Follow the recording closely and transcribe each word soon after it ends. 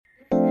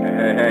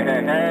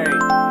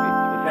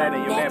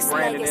Brandon. Your man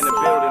Brandon in the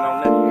building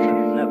on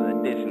another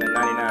edition of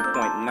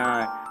 99.9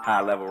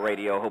 High Level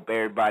Radio. Hope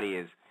everybody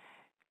is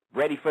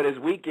ready for this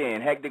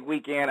weekend, hectic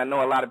weekend. I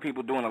know a lot of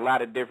people doing a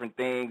lot of different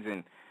things,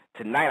 and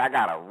tonight I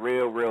got a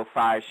real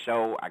fire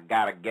show. I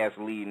got a guest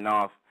leading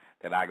off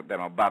that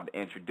I'm about to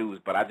introduce,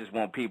 but I just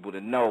want people to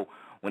know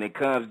when it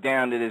comes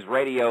down to this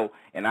radio,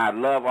 and I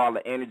love all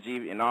the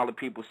energy and all the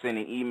people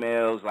sending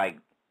emails like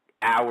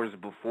hours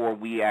before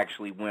we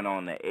actually went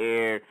on the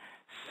air.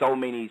 So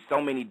many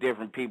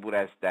different people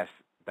that's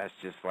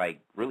just like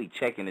really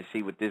checking to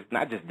see what this,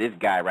 not just this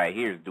guy right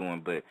here is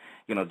doing, but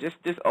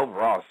just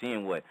overall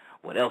seeing what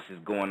else is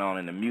going on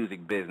in the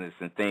music business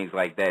and things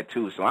like that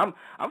too. So I'm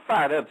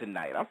fired up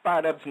tonight.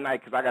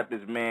 Because I got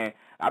this man.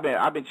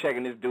 I've been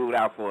checking this dude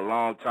out for a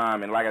long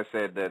time, and like I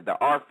said, the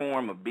art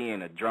form of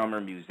being a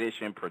drummer,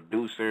 musician,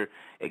 producer,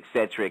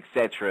 etc.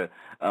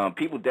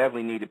 People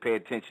definitely need to pay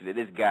attention to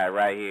this guy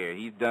right here.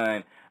 He's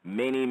done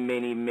many.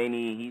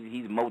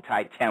 He's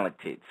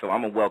multi-talented. So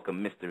I'm gonna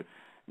welcome Mr.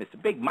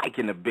 Big Mike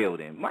in the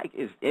building. Mike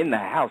is in the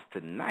house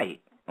tonight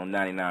on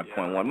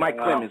 99.1. Mike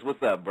Clemons,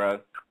 what's up, bro?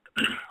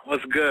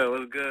 What's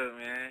good,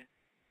 man?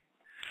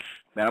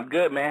 Man, I'm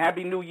good, man.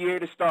 Happy New Year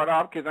to start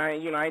off, because I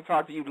ain't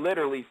talked to you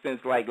literally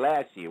since like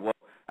last year. Well,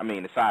 I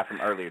mean, aside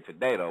from earlier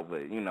today though,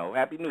 but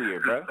Happy New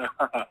Year, bro.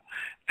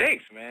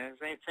 Thanks, man.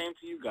 Same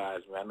to you guys,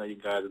 man. I know you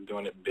guys are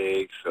doing it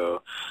big,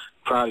 so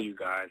proud of you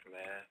guys,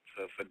 man.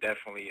 For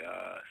definitely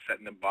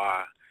setting the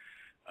bar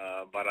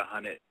about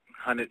 100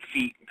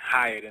 feet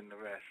higher than the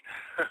rest.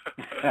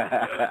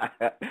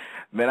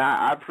 Man,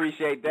 I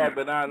appreciate that,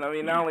 but I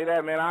mean, not only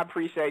that, man, I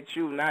appreciate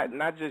you,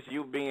 not just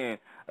you being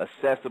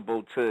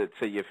accessible to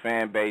your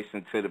fan base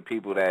and to the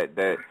people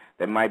that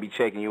might be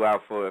checking you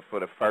out for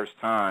the first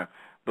time,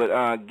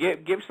 but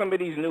give some of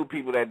these new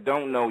people that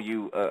don't know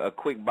you a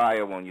quick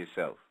bio on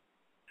yourself.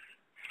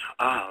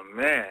 Oh,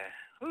 man.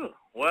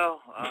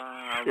 Well,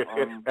 I'm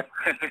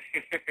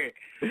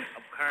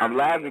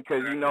laughing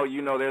because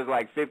there's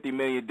like 50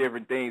 million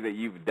different things that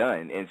you've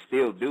done and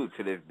still do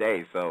to this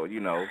day. So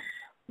Yeah,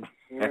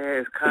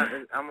 it's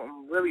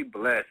I'm really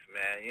blessed,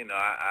 man.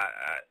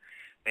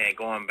 Man,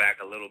 going back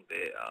a little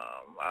bit,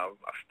 I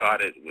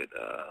started with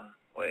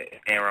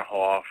Aaron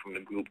Hall from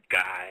the group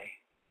Guy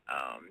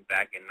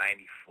back in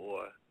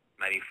 '94,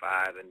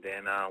 '95, and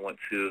then I went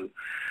to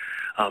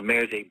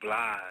Mary J.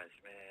 Blige,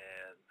 man.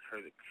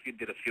 She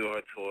did a few of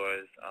her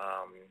tours,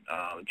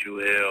 Drew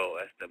Hill,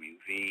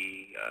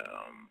 SWV,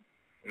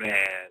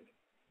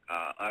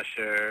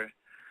 Usher.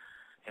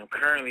 I'm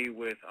currently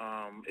with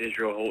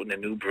Israel Houghton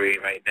and New Breed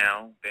right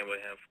now. Been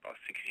with him for about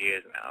 6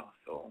 years now,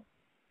 so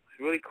it's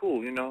really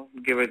cool.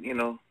 Give it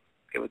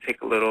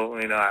take a little.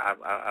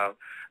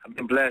 I've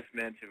been blessed,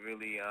 man, to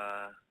really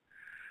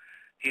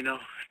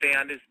stay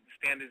on this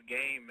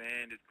game,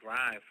 man, this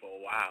grind for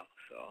a while.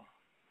 So.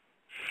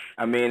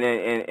 I mean,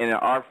 in an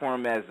art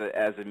form as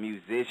a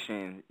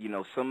musician,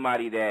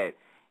 somebody that,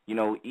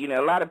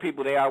 a lot of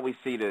people, they always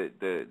see the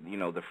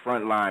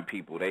frontline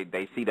people.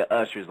 They see the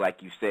Ushers,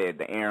 like you said,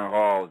 the Aaron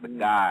Halls, the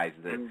guys,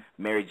 the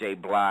Mary J.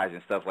 Blige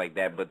and stuff like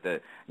that. But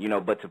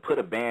but to put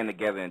a band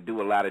together and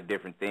do a lot of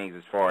different things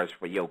as far as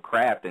for your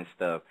craft and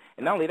stuff,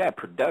 and not only that,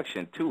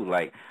 production too.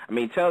 Like, I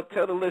mean, tell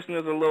the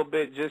listeners a little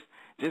bit just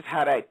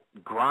how that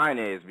grind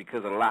is,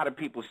 because a lot of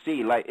people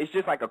see, like, it's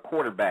just like a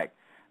quarterback.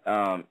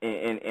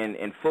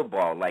 In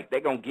football, like,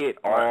 they're gonna get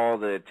all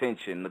the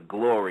attention, the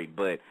glory,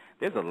 but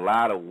there's a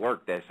lot of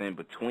work that's in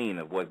between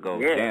of what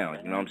goes down.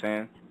 You know what I'm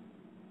saying?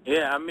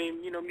 Yeah, I mean,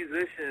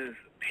 musicians,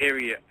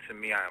 period, to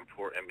me are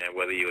important, man.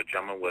 Whether you're a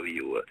drummer, whether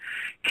you're a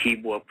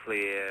keyboard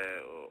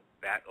player or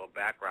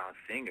background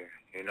singer,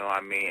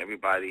 I mean,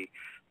 everybody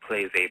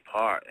plays a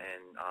part,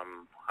 and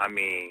I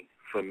mean,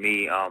 for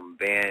me,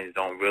 bands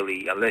don't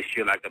really, unless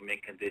you're like a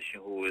mint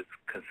condition who is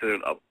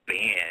considered a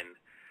band.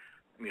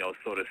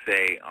 So to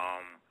say,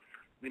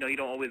 you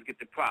don't always get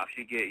the props.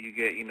 You get,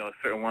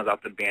 certain ones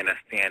out the band that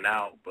stand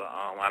out. But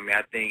I mean,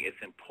 I think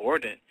it's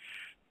important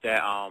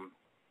that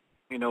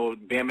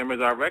band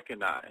members are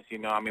recognized.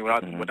 I mean,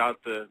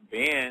 without the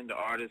band, the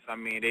artists, I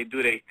mean, they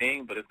do their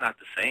thing, but it's not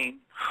the same.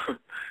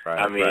 Right,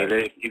 I mean,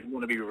 right. If you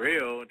want to be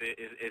real,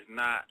 it's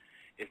not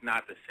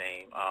the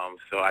same.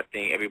 So I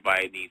think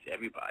everybody needs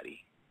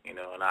everybody. And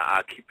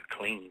I'll keep it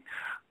clean.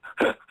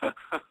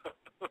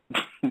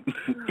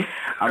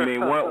 I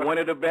mean, one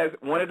of the best.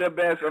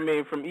 I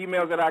mean, from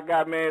emails that I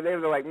got, man, they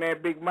were like,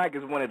 man, Big Mike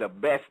is one of the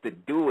best to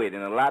do it,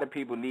 and a lot of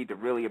people need to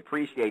really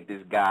appreciate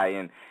this guy.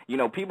 And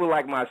people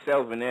like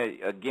myself, and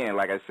again,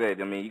 like I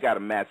said, I mean, you got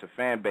a massive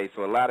fan base,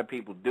 so a lot of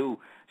people do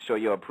show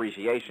your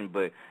appreciation.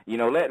 But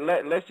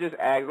let's just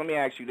ask. Let me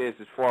ask you this: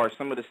 as far as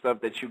some of the stuff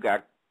that you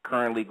got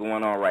currently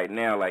going on right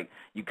now, like,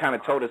 you kind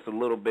of told us a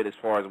little bit as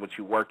far as what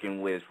you're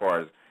working with, as far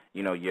as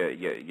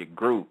your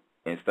group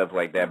and stuff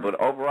like that. But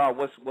overall,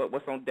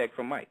 what's on deck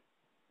for Mike?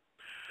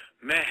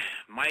 Man,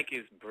 Mike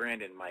is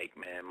Brandon Mike,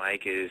 man.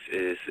 Mike is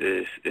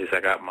I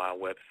got my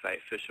website,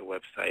 official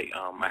website.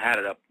 I had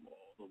it up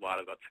a while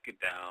ago, took it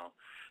down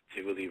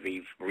to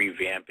really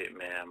revamp it,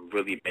 man. I'm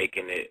really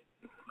making it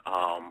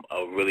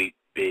a really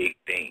big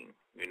thing.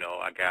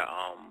 I got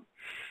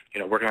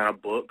working on a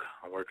book.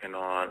 I'm working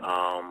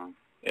on,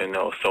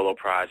 a solo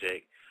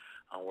project.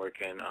 I'm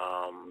working.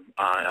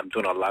 I'm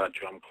doing a lot of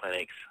drum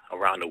clinics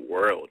around the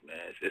world,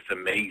 man. It's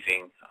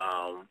amazing.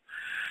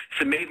 It's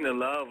amazing to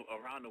love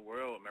around the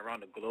world, man,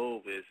 around the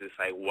globe. It's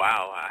like,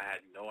 wow, I had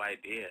no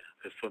idea.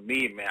 Because for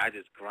me, man, I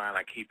just grind.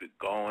 I keep it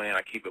going.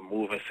 I keep it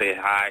moving. Say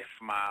hi,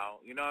 smile.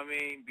 You know what I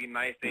mean? Be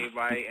nice to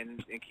everybody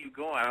and keep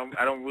going.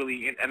 I don't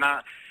really and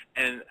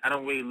I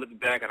don't really look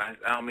back, and I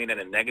don't mean that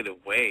in a negative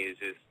way. It's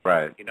just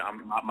right.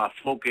 My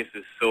focus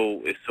is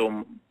so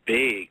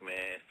big,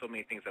 man. So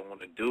many things I want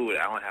to do.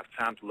 I don't have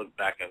time to look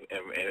back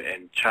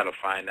and try to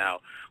find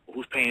out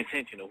who's paying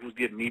attention or who's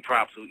giving me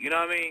props. You know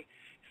what I mean?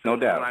 So no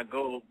doubt. When I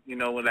go,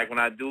 when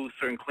I do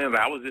certain clinics,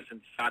 I was just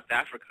in South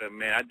Africa,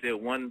 man. I did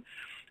one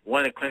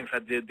of the clinics I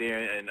did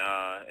there in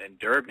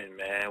Durban,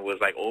 man, was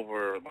like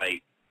over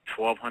like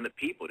 1,200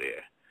 people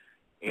there.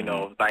 You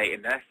know, like,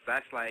 and that's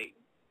like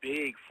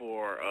big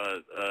for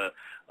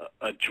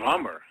a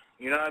drummer.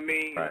 You know what I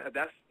mean? Right.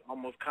 That's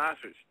almost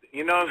concerts.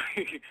 You know what I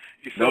mean?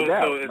 No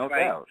doubt. So it's no like,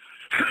 doubt.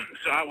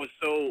 So I was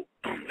so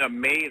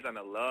amazed on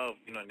the love.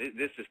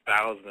 This is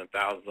thousands and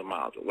thousands of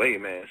miles away,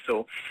 man.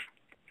 So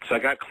I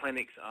got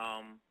clinics,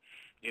 a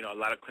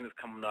lot of clinics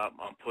coming up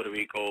on Puerto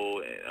Rico,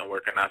 and I'm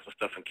working on some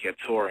stuff in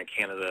Qatar and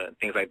Canada and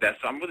things like that.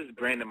 So I'm really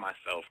branding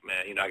myself,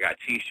 man. I got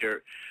a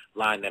T-shirt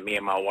line that me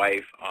and my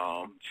wife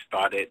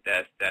started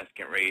that's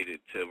getting ready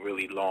to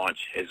really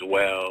launch as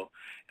well.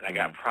 And I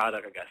got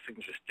product. I got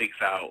signature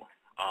sticks out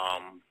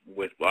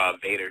with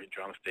Vader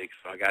drumsticks.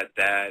 So I got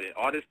that. And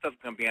all this stuff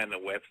going to be on the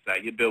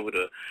website. You'll be able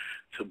to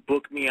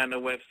book me on the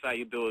website.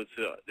 You'll be able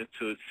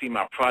to see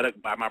my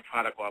product, buy my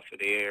product off of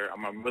there.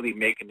 I'm really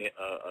making it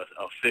a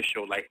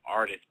official, like,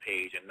 artist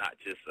page and not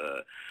just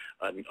a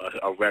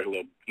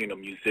regular,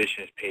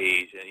 musician's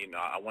page. And,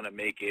 I want to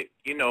make it,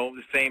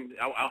 the same.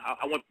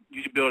 I want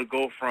you to be able to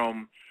go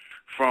from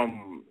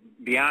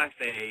Beyonce,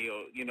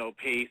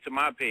 page to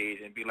my page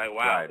and be like,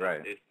 wow,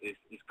 right.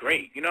 It's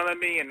great. You know what I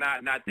mean? And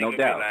not think no and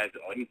realize,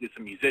 he's just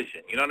a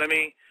musician. You know what I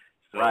mean?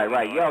 So,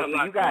 right. Yo, so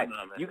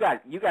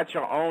you got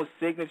your own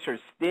signature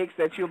sticks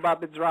that you're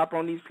about to drop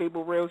on these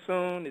people real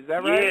soon. Is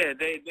that right? Yeah,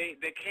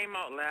 they came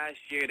out last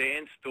year. They're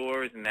in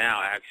stores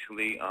now.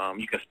 Actually,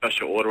 you can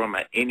special order them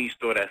at any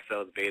store that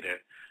sells Vader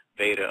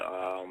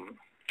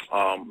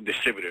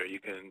distributor. You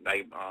can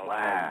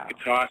wow.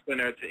 Guitar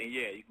Center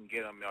you can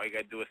get them. All you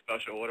gotta do is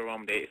special order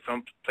them.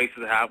 Some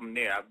places have them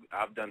there.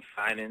 I've done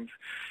signings,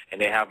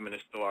 and they have them in the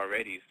store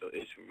already. So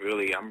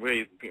I'm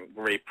really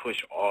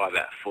push all of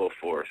that full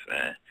force,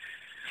 man.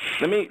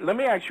 Let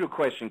me ask you a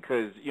question,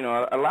 because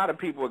a lot of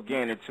people,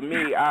 again, and to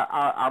me,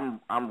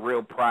 I'm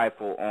real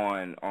prideful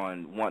on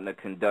wanting to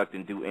conduct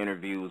and do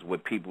interviews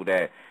with people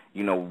that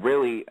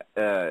really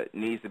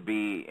needs to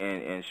be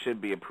and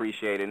should be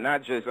appreciated.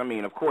 Not just,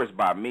 of course,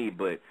 by me,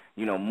 but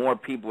more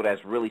people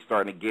that's really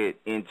starting to get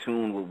in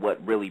tune with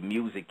what really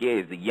music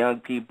is. The young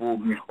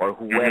people or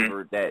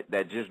whoever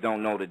that just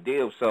don't know the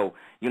deal. So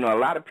a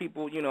lot of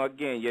people,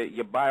 again,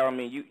 your bio.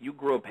 You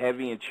grew up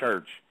heavy in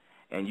church,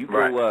 and you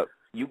grew up.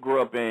 You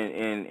grew up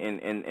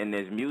in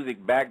this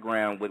music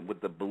background with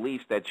the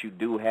beliefs that you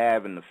do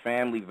have and the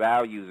family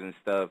values and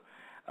stuff,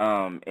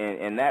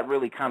 and that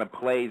really kind of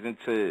plays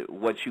into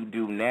what you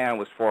do now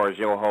as far as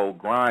your whole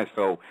grind.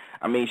 So,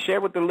 share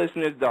with the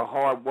listeners the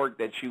hard work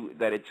that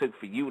it took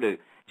for you to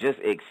just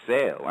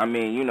excel.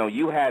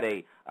 You had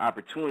a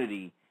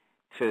opportunity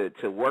to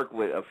work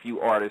with a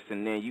few artists,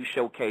 and then you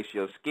showcase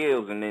your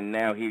skills, and then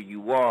now here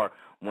you are,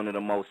 one of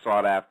the most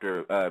sought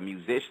after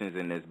musicians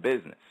in this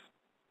business.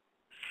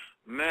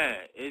 Man,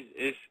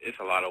 it's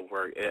a lot of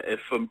work.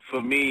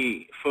 For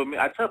me,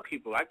 I tell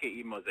people I get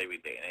emails every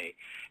day,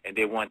 and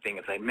they one thing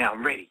is like, man,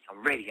 I'm ready,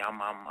 I'm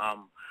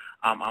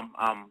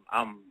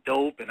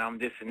dope, and I'm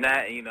this and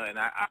that, and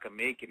I can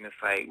make it. And it's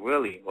like,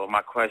 really? Well,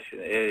 my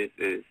question is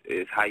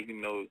how you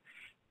know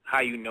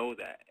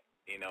that,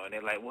 And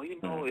they're like, well,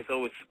 it's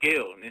always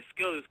skill, and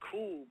skill is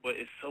cool, but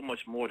it's so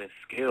much more than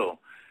skill.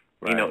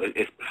 Right.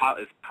 It's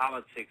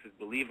politics, it's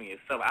believing in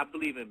yourself. I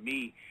believe in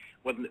me.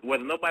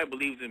 Whether nobody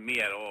believes in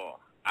me at all,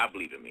 I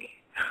believe in me.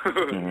 You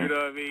know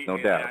what I mean? No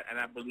doubt. And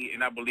I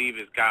believe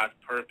it's God's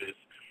purpose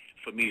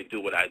for me to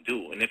do what I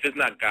do. And if it's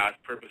not God's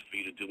purpose for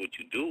you to do what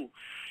you do,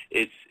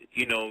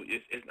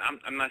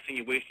 I'm not saying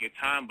you're wasting your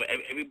time, but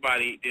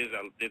everybody, there's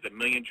a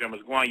million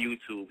drummers. Go on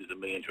YouTube, there's a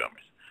million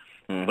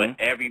drummers. But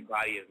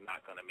everybody is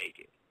not going to make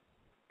it.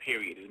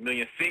 Period. There's a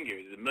million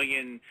singers. There's a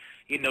million,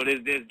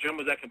 there's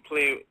drummers that can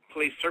play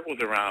circles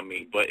around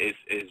me, but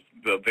it's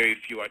very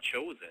few are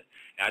chosen.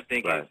 And I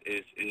think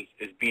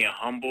it's being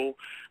humble.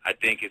 I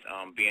think it's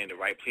being in the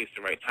right place at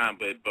the right time,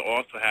 but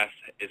also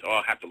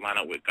all have to line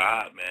up with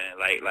God, man.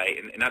 Like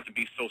and not to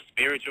be so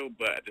spiritual,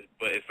 but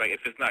it's like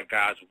if it's not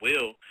God's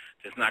will,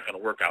 it's not going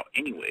to work out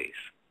anyways.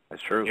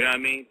 That's true. You know what I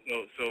mean?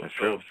 So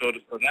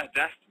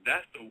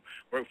that's the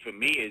work for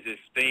me, is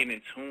just staying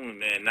in tune,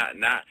 man,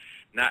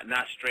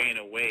 not straying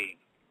away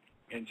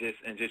and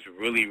just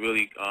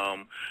really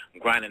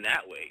grinding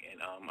that way.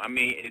 And I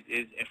mean,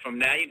 and from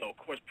that, you know, of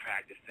course,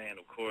 practicing,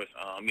 of course,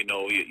 you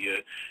know,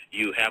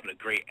 you having a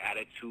great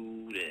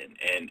attitude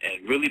and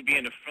really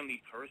being a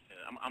friendly person.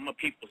 I'm a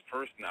people's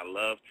person. I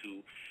love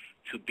to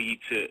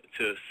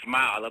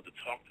smile. I love to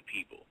talk to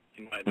people.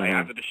 You know, like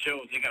after the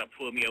shows, they gotta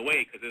pull me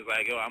away because it's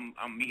like, yo,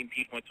 I'm meeting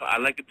people and talk. I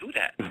like to do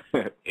that.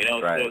 You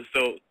know, right.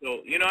 so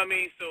you know what I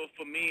mean. So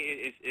for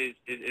me,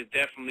 it's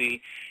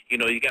definitely, you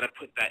know, you gotta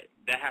put that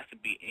has to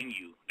be in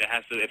you. That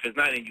has to. If it's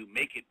not in you,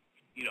 make it,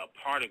 you know, a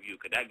part of you,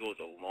 because that goes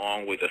a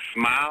long way. The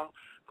smile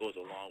goes a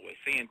long way.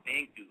 Saying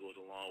thank you goes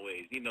a long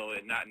way. You know,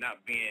 and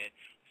not being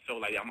so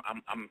like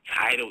I'm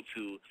entitled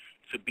to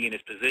be in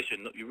this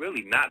position. No, you're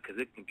really not,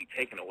 because it can be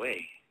taken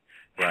away.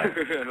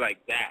 Right. Like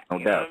that. No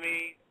you doubt. know what I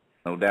mean?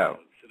 No doubt.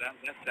 So that's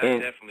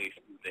definitely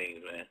some things,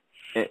 man.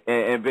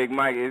 And Big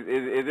Mike, is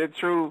it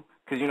true?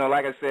 Because, you know,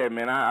 like I said,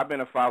 man, I've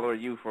been a follower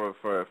of you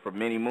for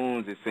many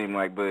moons, it seemed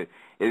like. But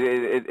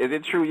is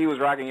it true you was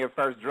rocking your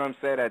first drum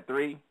set at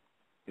 3?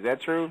 Is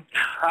that true?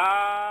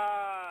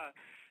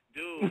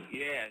 Dude,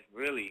 yeah,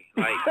 really.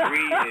 Like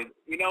 3 is,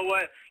 you know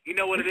what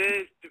it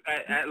is?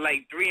 At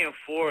like 3 and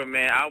 4,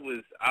 man, I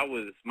was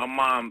my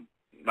mom,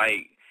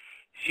 like,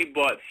 she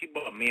bought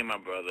me and my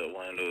brother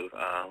one of those,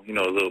 you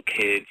know, little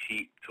kid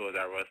cheap Toys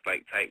R Us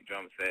like type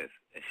drum sets.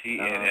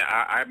 And and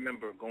I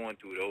remember going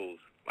through those,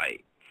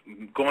 like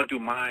going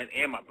through mine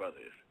and my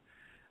brother's,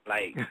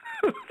 like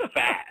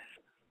fast.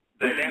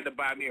 They had to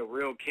buy me a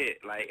real kit,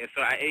 like, and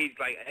so I aged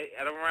like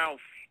at around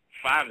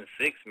 5 and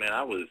 6, man.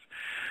 I was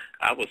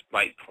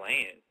like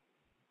playing.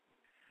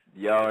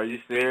 Yo, are you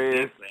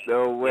serious?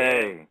 No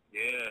way.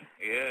 Yeah.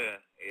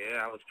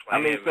 I was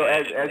playing. I mean, so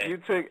man,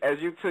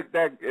 as you took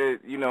that,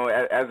 you know,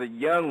 as a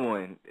young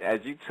one, as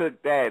you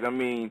took that, I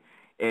mean,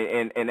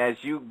 and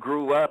as you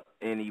grew up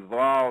and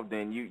evolved,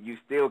 and you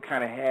still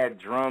kind of had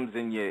drums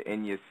in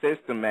your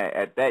system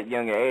at that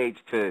young age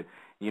to,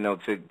 you know,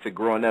 to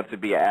growing up to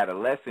be an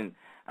adolescent.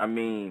 I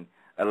mean,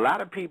 a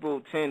lot of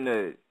people tend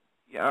to,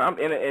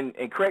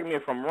 and correct me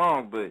if I'm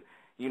wrong, but,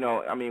 you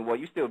know, I mean, well,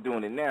 you're still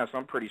doing it now, so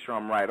I'm pretty sure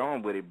I'm right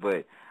on with it.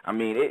 But I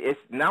mean, it's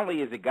not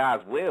only is it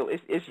God's will,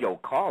 it's your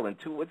calling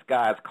too. It's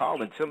God's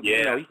calling to,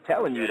 you know, He's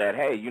telling you that,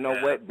 hey, you know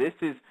what, this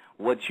is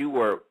what you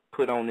were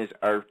put on this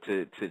earth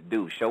to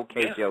do.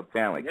 Showcase your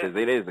talent, because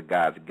it is a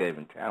God's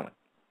given talent.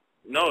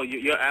 No,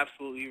 you're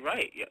absolutely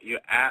right. You're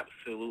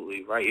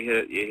absolutely right.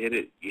 You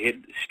hit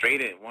it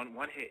straight in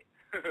one hit.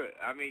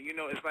 I mean, you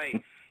know, it's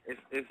like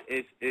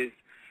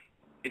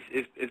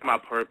it's my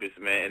purpose,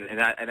 man,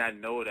 and I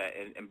know that,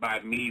 and by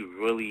me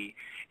really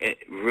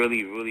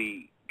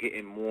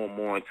getting more and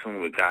more in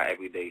tune with God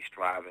every day,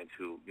 striving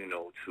to, you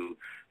know,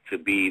 to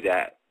be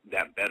that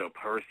better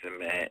person,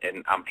 man.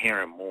 And I'm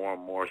hearing more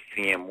and more,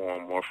 seeing more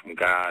and more from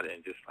God,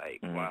 and just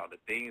like, wow, the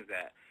things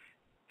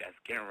that's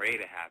getting ready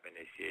to happen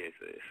this year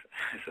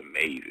it's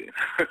amazing.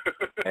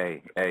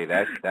 hey,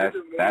 that's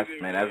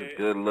man, that's a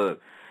good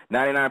look.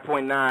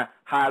 99.9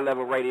 High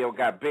Level Radio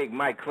got Big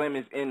Mike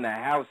Clemons in the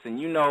house, and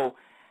you know,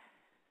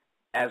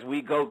 as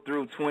we go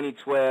through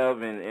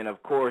 2012 and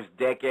of course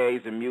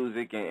decades of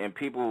music and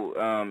people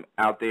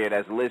out there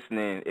that's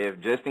listening, if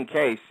just in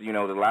case, you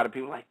know, a lot of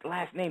people like the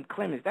last name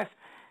Clemons,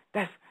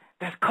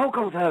 that's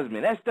Coco's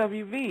husband,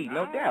 SWV,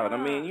 no doubt. I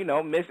mean, you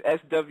know, Miss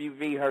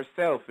SWV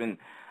herself, and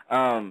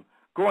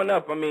growing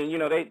up, I mean, you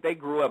know, they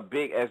grew up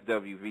big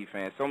SWV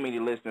fans. So many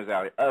listeners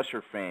out there,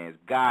 Usher fans,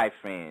 Guy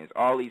fans,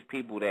 all these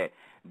people that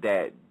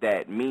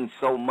mean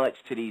so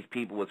much to these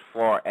people as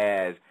far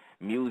as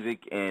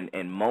music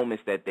and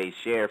moments that they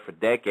share for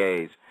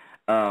decades.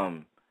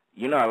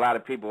 You know, a lot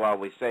of people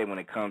always say when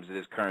it comes to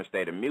this current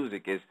state of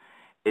music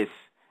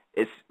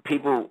it's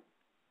people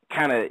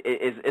kind of,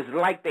 it's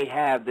like they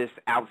have this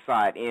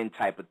outside in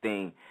type of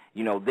thing.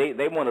 You know,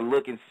 they want to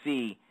look and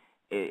see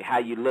how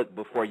you look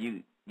before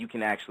you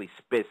can actually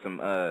spit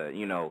some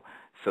you know,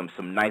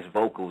 some nice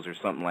vocals or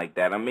something like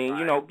that. I mean,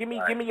 you know, give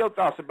me your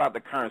thoughts about the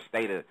current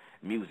state of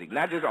music,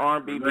 not just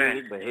R&B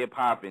music, but hip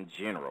hop in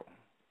general.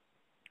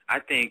 I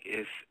think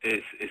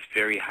it's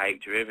very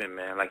hype driven,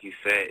 man. Like you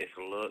said, it's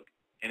a look,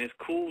 and it's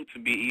cool to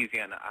be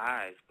easy on the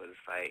eyes, but it's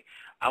like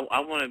I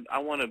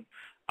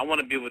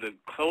want to be able to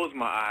close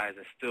my eyes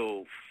and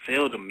still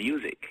feel the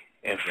music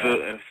and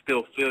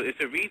still feel. It's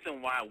a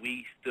reason why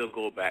we still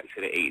go back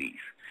to the 80s,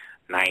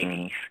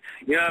 90s.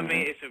 You know what I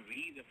mean? It's a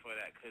reason for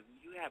that, because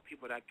you have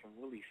people that can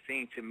really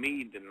sing. To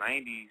me, the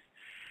 90s,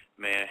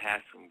 man, has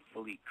some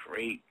really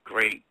great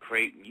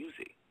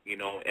music. You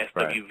know,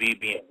 SWV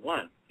being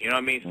one. You know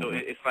what I mean? So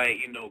it's like,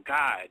 you know,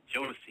 God,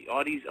 Jodeci,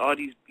 all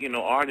these, you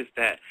know, artists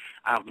that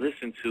I've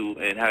listened to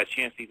and had a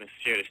chance to even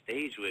share the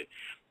stage with,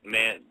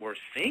 man, were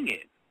singing.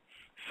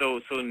 So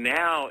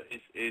now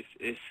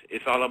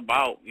it's all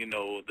about, you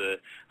know, the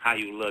how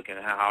you look and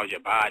how's your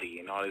body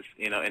and all this,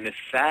 you know, and it's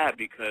sad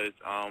because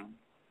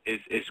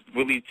it's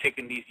really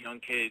taking these young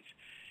kids,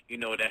 you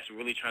know, that's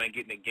really trying to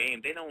get in the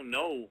game. They don't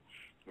know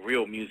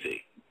real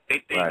music. They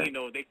think, you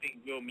know, they think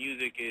real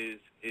music is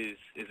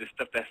the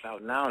stuff that's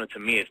out now, and to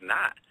me, it's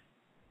not.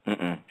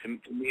 To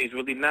me, it's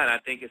really not. I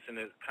think it's in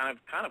a kind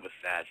of a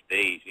sad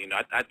stage. You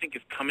know, I think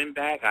it's coming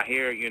back. I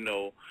hear, you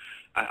know,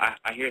 I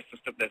hear some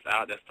stuff that's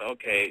out that's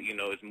okay. You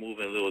know, it's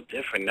moving a little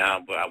different now.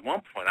 But at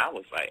one point, I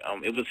was like,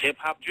 it was hip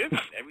hop driven.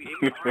 Every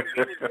R&B was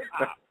hip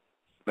hop.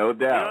 No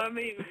doubt. You know what I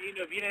mean? You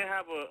know, if you didn't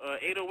have a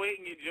 808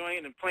 in your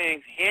joint and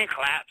playing hand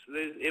claps,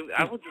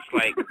 I was just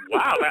like,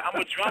 wow, like,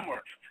 I'm a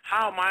drummer.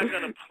 How am I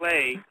gonna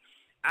play?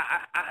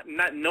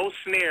 No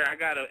snare. I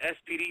got a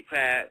SPD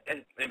pad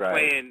and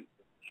playing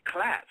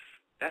claps.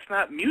 That's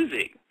not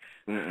music.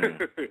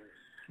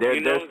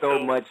 There's so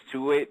much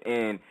to it,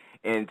 and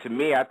to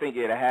me, I think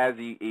it has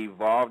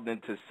evolved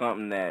into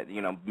something that,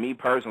 you know, me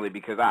personally,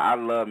 because I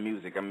love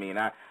music. I mean,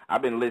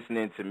 I've been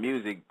listening to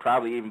music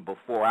probably even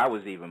before I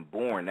was even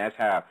born. That's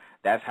how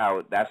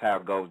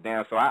it goes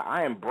down. So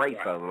I embrace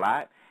a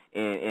lot,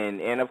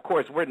 and of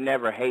course, we're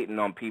never hating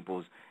on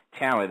people's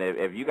talent.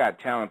 If you got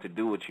talent to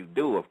do what you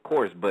do, of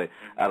course, but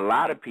a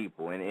lot of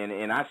people,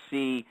 and I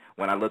see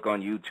when I look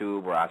on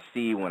YouTube, or I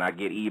see when I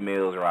get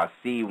emails, or I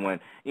see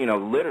when, you know,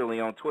 literally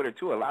on Twitter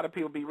too, a lot of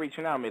people be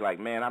reaching out to me like,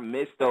 man, I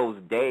miss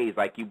those days,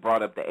 like you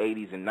brought up the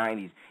 80s and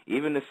 90s,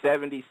 even the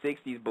 70s,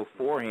 60s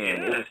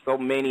beforehand. It was so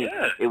many,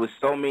 it was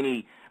so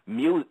many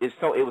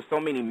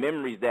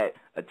memories that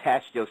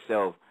attached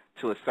yourself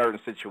to a certain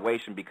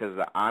situation because of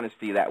the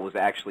honesty that was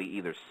actually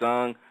either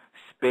sung,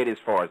 spit as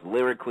far as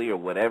lyrically or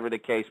whatever the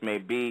case may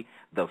be,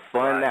 the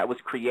fun that was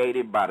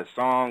created by the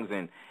songs,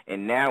 and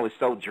now it's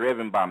so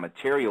driven by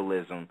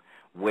materialism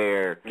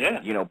where,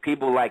 you know,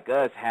 people like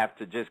us have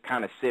to just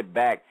kind of sit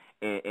back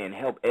and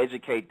help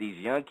educate these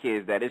young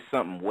kids that it's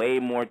something way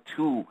more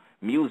to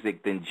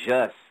music than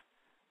just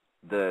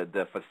the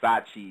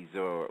Versace's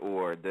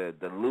or the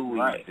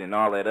Louis and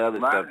all that other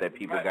stuff that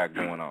people got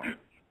going on.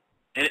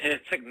 And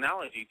it's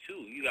technology,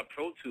 too. You got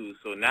Pro Tools,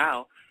 so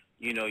now,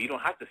 you know, you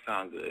don't have to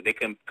sound good. They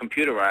can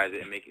computerize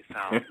it and make it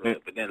sound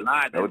good. But then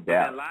live, you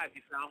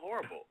sound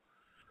horrible.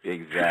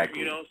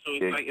 Exactly. You know, so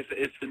it's like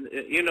it's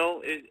you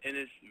know,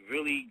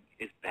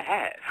 it's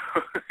bad.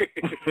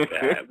 It's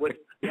bad. But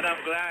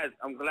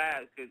I'm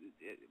glad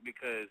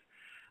because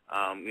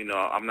you know,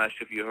 I'm not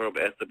sure if you heard,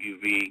 but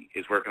SWV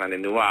is working on a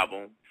new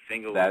album.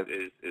 Single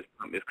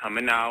is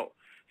coming out.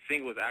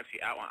 Single is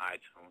actually out on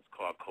iTunes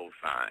called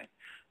Cosign.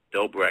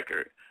 Dope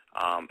record.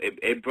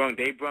 They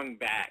brung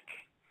back.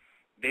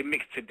 They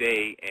mixed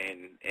today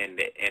and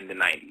the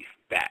 90s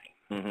back,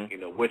 you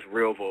know, with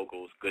real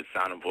vocals, good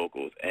sounding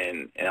vocals,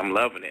 and I'm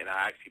loving it.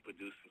 I actually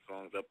produced some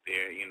songs up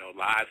there, you know,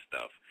 live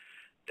stuff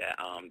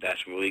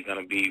that's really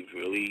gonna be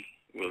really,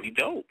 really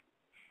dope.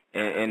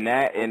 And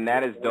that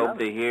is dope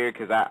to hear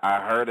because I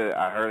heard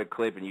a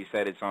clip and you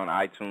said it's on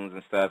iTunes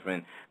and stuff,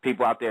 and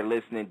people out there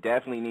listening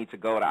definitely need to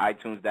go to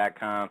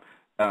iTunes.com,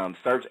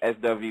 search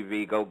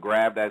SWV, go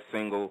grab that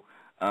single,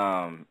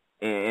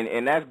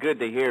 and that's good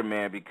to hear,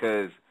 man,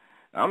 because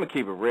I'm gonna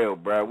keep it real,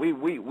 bro.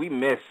 We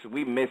miss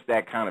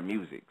that kind of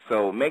music.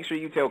 So make sure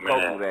you tell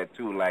Coco that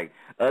too. Like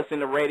us in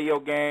the radio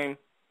game,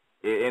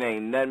 it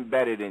ain't nothing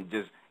better than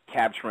just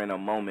capturing a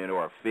moment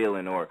or a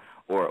feeling or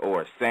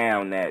a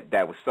sound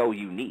that was so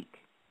unique.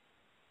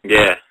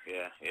 Yeah.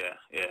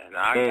 No,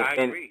 I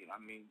agree.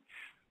 I mean,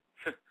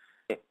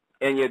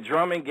 and your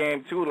drumming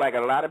game too. Like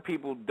a lot of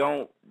people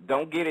don't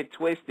get it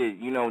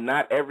twisted. You know,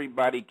 not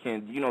everybody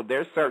can. You know,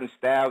 there's certain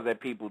styles that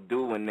people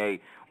do when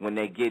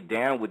they get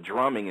down with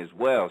drumming as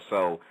well.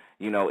 So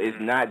you know, it's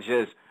not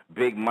just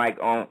Big Mike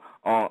on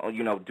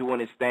you know, doing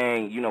his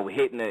thing. You know,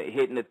 hitting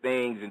the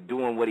things and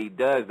doing what he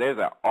does. There's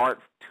an art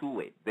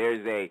to it.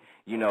 There's a,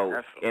 you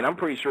know, and I'm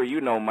pretty sure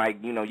you know, Mike.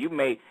 You know, you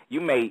may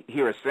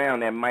hear a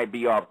sound that might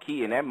be off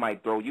key and that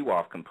might throw you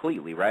off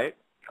completely, right?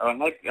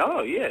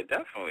 Oh yeah,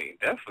 definitely.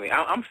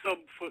 I'm so,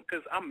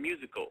 because I'm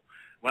musical.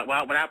 When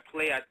I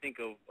play, I think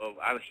of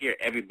I hear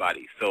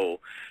everybody. So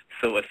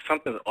if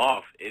something's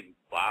off, it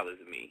bothers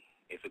me.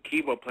 If a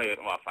keyboard player is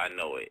off, I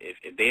know it.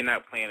 If they're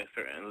not playing a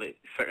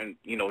certain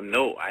you know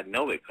note, I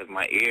know it because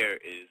my ear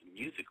is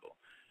musical.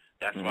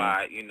 That's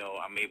why, you know,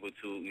 I'm able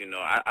to, you know,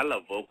 I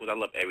love vocals, I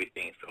love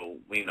everything. So,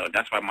 you know,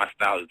 that's why my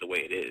style is the way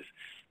it is,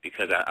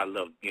 because I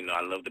love, you know,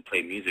 I love to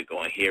play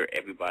musical and hear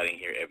everybody and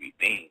hear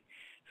everything.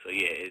 So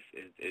yeah,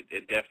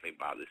 it definitely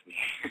bothers me.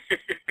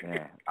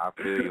 Yeah, I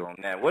feel you on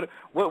that.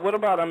 What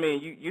about? I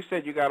mean, you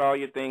said you got all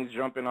your things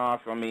jumping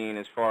off. I mean,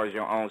 as far as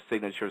your own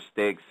signature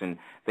sticks and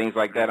things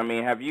like that. I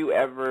mean, have you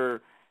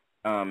ever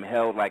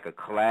held like a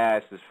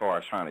class as far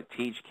as trying to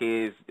teach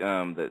kids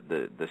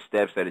the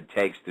steps that it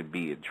takes to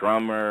be a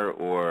drummer,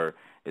 or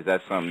is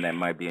that something that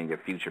might be in your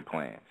future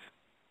plans?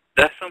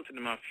 That's something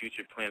in my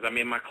future plans. I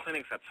mean, in my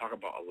clinics, I talk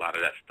about a lot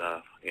of that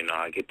stuff. You know,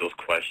 I get those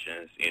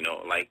questions, you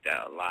know, like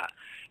that a lot.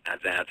 And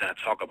I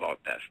talk about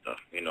that stuff,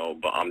 you know.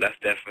 But that's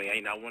definitely,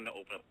 you know, I want to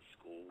open up a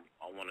school.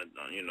 I want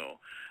to, you know,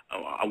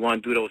 I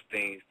want to do those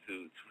things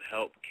to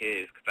help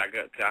kids, because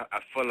I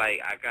feel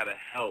like I got to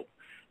help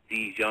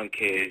these young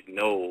kids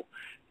know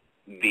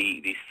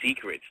the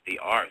secrets, the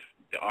art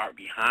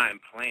behind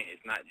playing.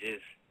 It's not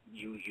just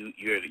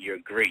you're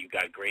great, you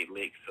got great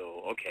licks,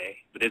 so okay.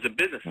 But there's a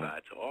business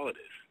side to all of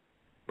this.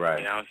 Right.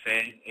 You know what I'm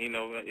saying? You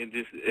know,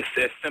 it's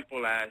as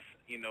simple as,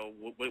 you know,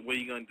 what are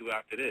you gonna do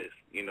after this?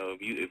 You know,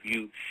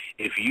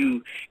 if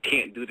you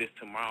can't do this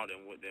tomorrow,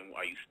 then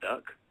are you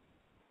stuck?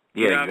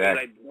 You know exactly. what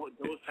I mean?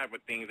 Like those type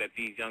of things that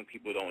these young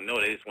people don't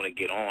know. They just want to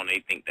get on. They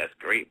think that's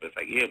great, but it's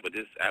like, yeah, but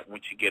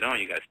once you get on,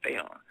 you gotta stay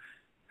on.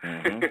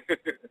 Mm-hmm.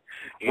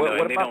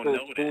 And they don't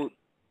know that.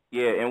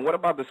 Yeah, and what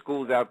about the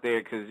schools out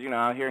there? Because, you know,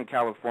 out here in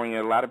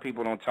California, a lot of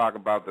people don't talk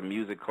about the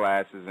music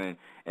classes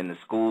and the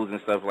schools and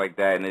stuff like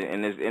that. And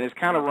it's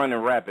kind of running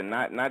rapid,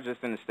 not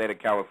just in the state of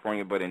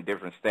California, but in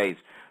different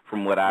states,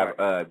 from what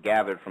I've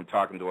gathered from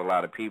talking to a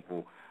lot of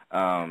people.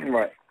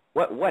 Right.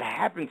 What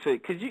happened to?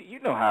 Because you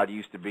know how it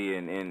used to be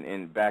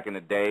in back in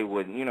the day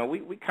when, you know,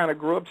 we kind of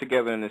grew up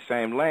together in the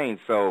same lane.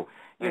 So,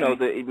 you know,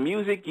 the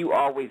music, you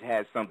always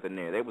had something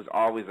there. There was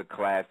always a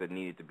class that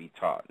needed to be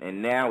taught,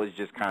 and now it's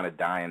just kind of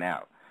dying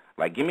out.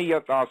 Like, give me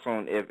your thoughts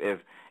on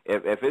if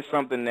it's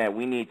something that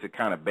we need to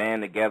kind of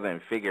band together and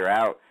figure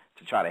out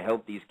to try to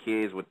help these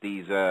kids with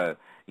these,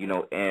 you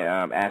know,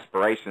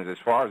 aspirations as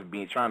far as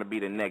trying to be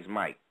the next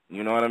Mike.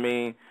 You know what I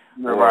mean?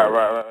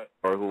 Right.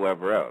 Or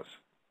whoever else.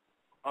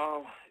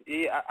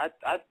 Yeah,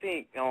 I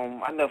think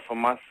I know for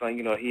my son,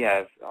 you know, he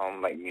has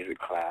like music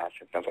class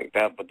and stuff like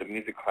that, but the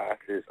music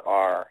classes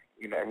are,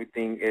 you know,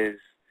 everything is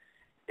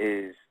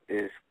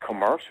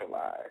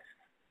commercialized.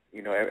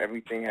 You know,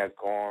 everything has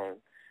gone,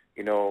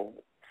 you know,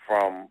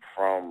 from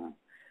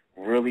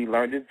really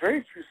learning. There's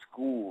very few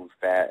schools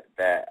that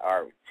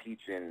are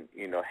teaching,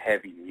 you know,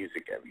 heavy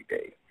music every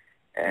day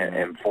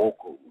and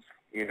vocals.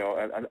 You know,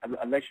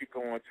 unless you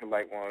go into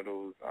like one of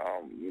those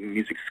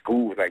music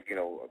schools, like, you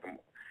know,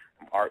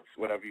 arts,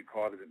 whatever you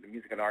call it, the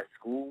music and art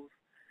schools,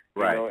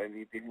 you know, and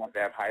you want to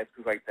have high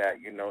schools like that,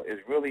 you know,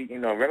 it's really, you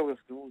know, regular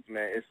schools,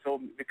 man, it's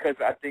so, because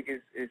I think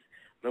it's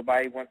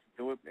nobody wants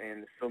to do it,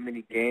 and so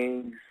many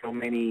gangs, so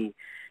many,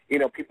 you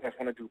know, people that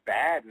want to do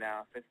bad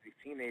now, especially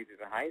teenagers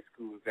in high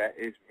schools, that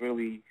is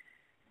really,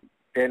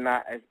 they're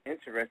not as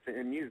interested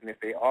in music. If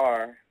they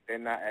are, they're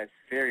not as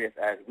serious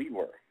as we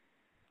were.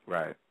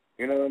 Right.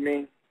 You know what I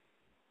mean?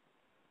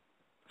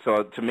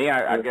 So to me,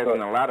 I guess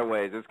in a lot of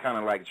ways, it's kind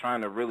of like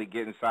trying to really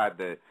get inside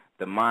the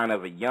mind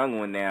of a young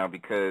one now,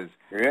 because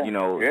you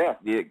know,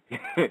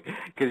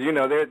 because you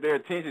know their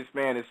attention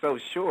span is so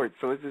short.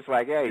 So it's just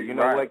like, hey, you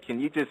know what? Can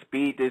you just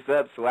speed this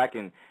up so I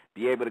can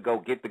be able to go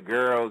get the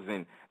girls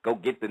and go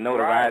get the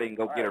notoriety and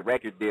go get a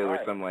record deal or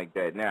something like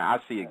that? Now I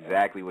see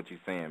exactly what you're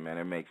saying, man.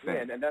 It makes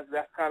sense. Yeah, and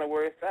that's kind of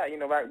where it's at. You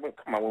know, like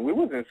come on, when we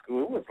was in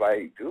school, it was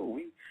like,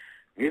 dude,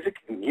 music.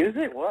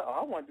 What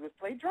all I want to do is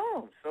play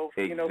drums. So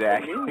you know, for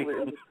me,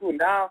 it was cool.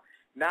 Now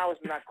it's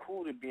not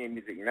cool to be in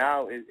music.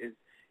 Now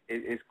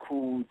it's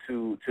cool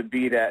to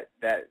be that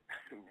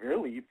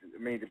really. I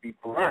mean, to be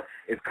blunt,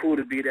 it's cool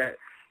to be that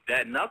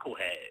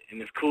knucklehead,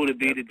 and it's cool to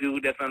be the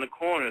dude that's on the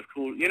corner. It's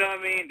cool, you know what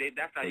I mean?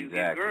 That's how you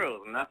get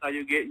girls, and that's how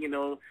you get, you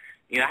know,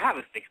 I have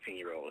a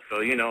 16-year-old,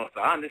 so you know,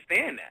 so I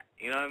understand that.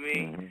 You know what I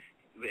mean?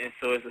 And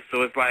so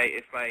it's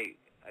like.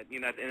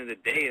 You know, at the end of the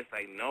day, it's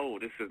like, no,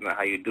 this is not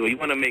how you do it. You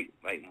want to make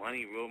like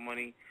money, real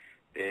money,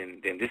 then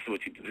this is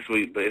what you do.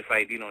 But it's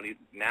like, you know,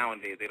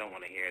 nowadays they don't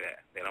want to hear that.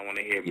 They don't want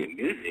to hear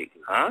music,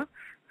 huh?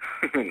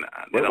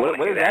 What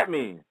does that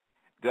mean?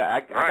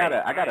 I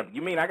gotta.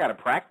 You mean I gotta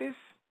practice?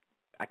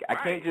 I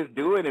can't just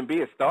do it and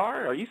be a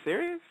star? Are you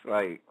serious?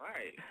 Like,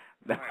 right.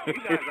 You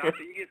guys out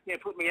there, you just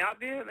can't put me out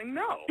there? Like,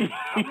 no.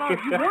 How long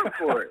you work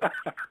for it?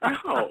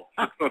 No.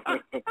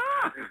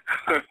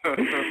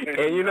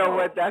 And you know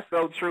what? That's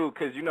so true,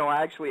 because, you know,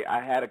 I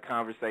had a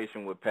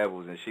conversation with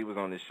Pebbles, and she was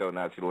on this show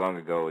not too long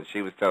ago, and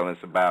she was telling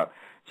us about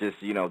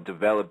just, you know,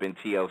 developing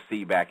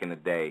TLC back in the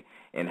day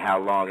and how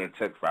long it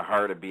took for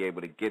her to be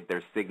able to get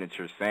their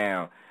signature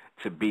sound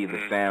to be the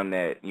sound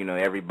that, you know,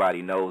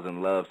 everybody knows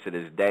and loves to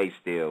this day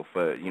still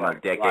for, you know,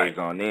 decades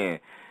on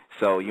end.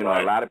 So, you know,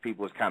 a lot of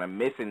people is kind of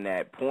missing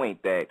that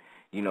point that,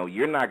 you know,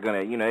 you're not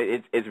going to, you know,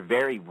 it's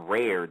very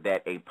rare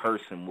that a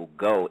person will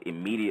go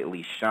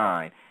immediately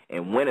shine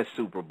and win a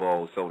Super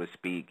Bowl, so to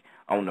speak,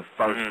 on the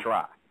first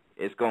try.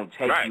 It's going to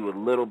take you a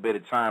little bit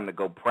of time to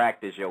go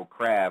practice your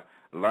craft,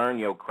 learn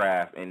your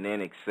craft, and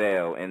then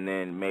excel, and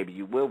then maybe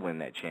you will win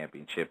that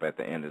championship at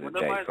the end of the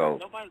day. So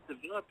nobody's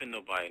developing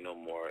nobody no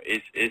more.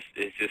 It's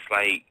just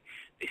like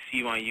they see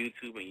you on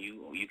YouTube and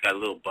you got a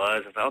little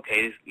buzz. It's like,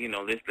 okay, you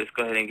know, let's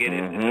go ahead and get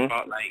it. It's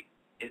about like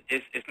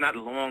it's not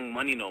long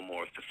money no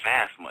more. It's the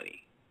fast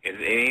money.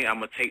 It ain't. I'm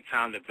gonna take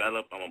time to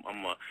develop.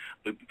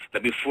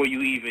 Before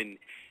you even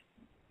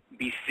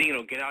be seen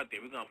or get out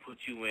there, we're gonna put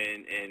you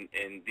in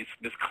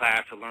this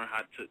class to learn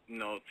how to, you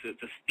know, to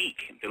speak,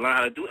 to learn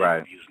how to do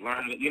interviews,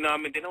 learn, you know, I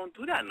mean, they don't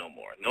do that no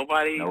more.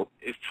 Nobody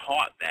is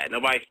taught that.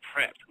 Nobody's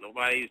prepped.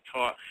 Nobody's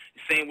taught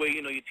the same way,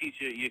 you know, you teach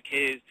your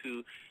kids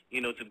to, you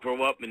know, to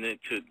grow up and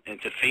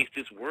to face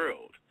this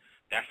world.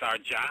 That's our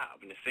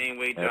job. In the same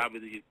way, job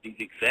is these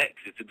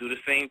execs is to do the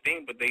same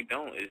thing, but they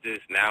don't. It's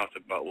just now it's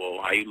about,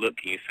 well, how you look?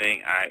 Can you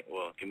sing? All right,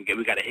 well,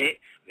 we got a hit?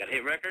 We got a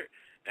hit record?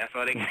 That's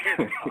all they care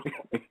about.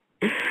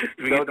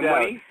 We get the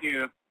money?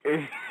 Yeah.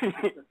 And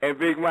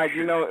Big Mike,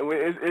 you know,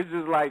 it's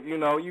just like, you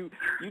know, you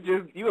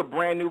a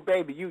brand new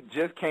baby. You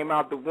just came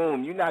out the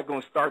womb. You're not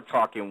gonna start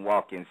talking,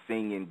 walking,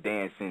 singing,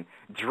 dancing,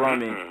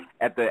 drumming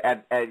at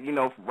you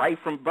know, right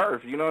from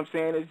birth. You know what I'm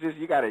saying? It's just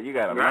you gotta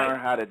learn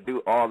how to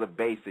do all the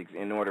basics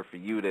in order for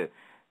you to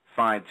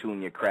fine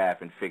tune your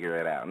craft and figure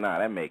it out. Nah,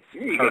 that makes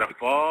you gotta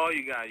fall.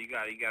 You got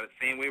the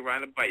same way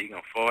riding a bike. You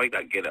gonna fall. You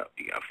gotta get up.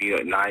 You gotta feel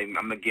it. Now I'm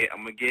gonna get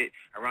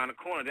around the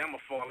corner. Then I'm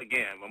gonna fall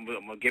again. I'm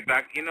gonna get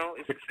back. You know,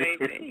 it's the same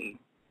thing.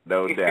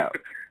 No doubt.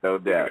 No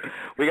doubt.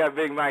 We got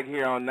Big Mike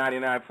here on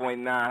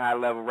 99.9 High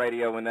Level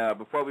Radio. And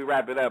before we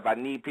wrap it up, I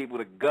need people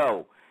to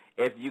go.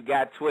 If you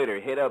got Twitter,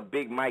 hit up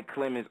Big Mike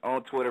Clemons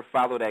on Twitter.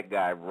 Follow that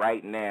guy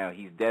right now.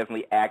 He's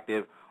definitely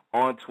active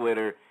on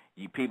Twitter.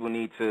 You people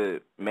need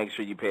to make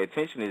sure you pay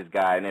attention to this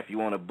guy. And if you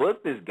want to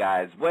book this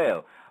guy as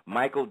well,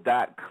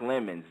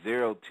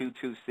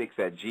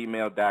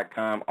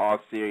 michael.clemons0226@gmail.com.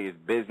 All serious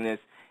business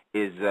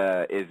is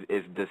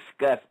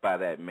discussed by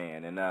that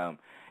man. And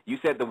you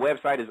said the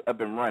website is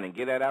up and running.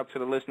 Get that out to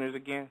the listeners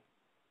again?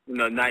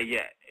 No, not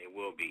yet. It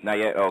will be. Not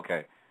yet?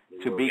 Okay.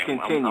 To be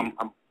continued.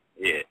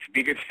 Yeah, to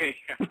be continued.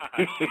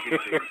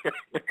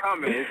 It's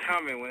coming. It's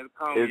coming. When it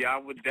comes,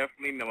 y'all would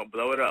definitely know.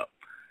 Blow it up.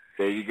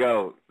 There you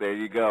go. There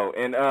you go.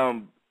 And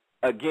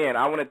again,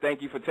 I want to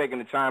thank you for taking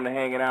the time to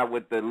hanging out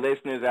with the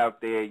listeners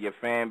out there, your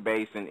fan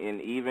base, and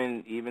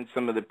even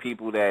some of the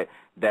people that's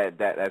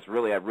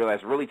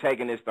really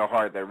taking this to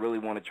heart, that really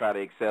want to try to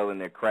excel in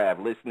their craft.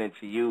 Listening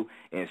to you,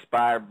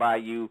 inspired by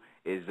you,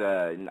 is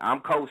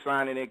I'm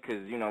co-signing it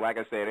because, you know, like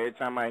I said, every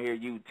time I hear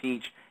you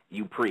teach,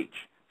 you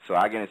preach. So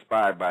I get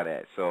inspired by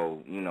that.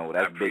 So, you know,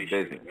 that's big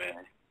business.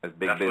 Man. That's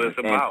big business. That's what it's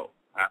about.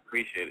 I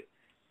appreciate it.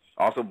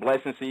 Also,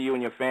 blessings to you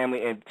and your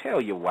family, and tell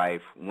your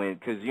wife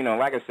because, you know,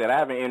 like I said, I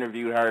haven't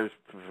interviewed her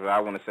for,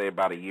 I want to say,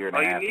 about a year and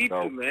a half ago.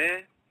 Oh, you need to,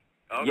 man.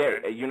 Okay.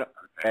 Yeah, you know,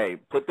 hey,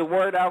 put the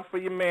word out for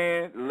your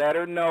man. Let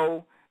her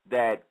know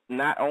that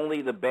not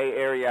only the Bay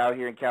Area out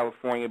here in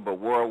California, but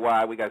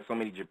worldwide, we got so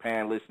many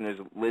Japan listeners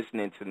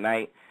listening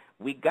tonight.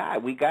 We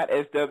got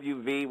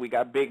SWV, we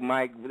got Big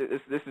Mike.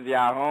 This is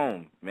y'all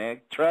home, man.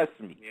 Trust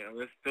me. Yeah,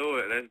 let's do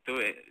it.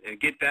 And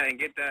get that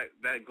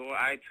go on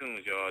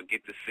iTunes, y'all.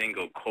 Get the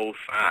single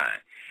Cosign.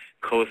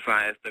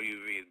 Cosign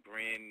SWV is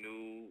brand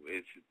new.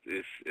 It's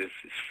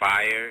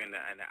fire, and the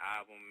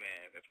album,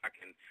 man. If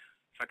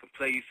I can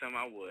play you some,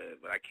 I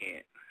would, but I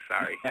can't.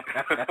 Sorry.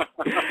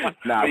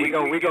 Nah, we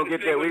gonna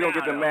get that. We gonna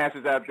get the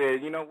masses out there.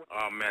 You know.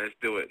 Oh man, let's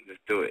do it.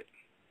 Let's do it.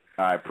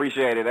 All right,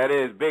 appreciate it. That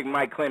is Big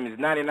Mike Clemons,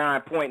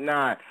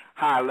 99.9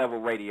 High Level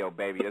Radio,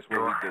 baby. That's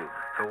what we do.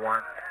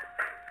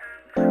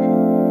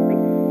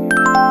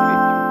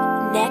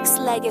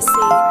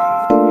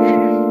 Nexxlegacy.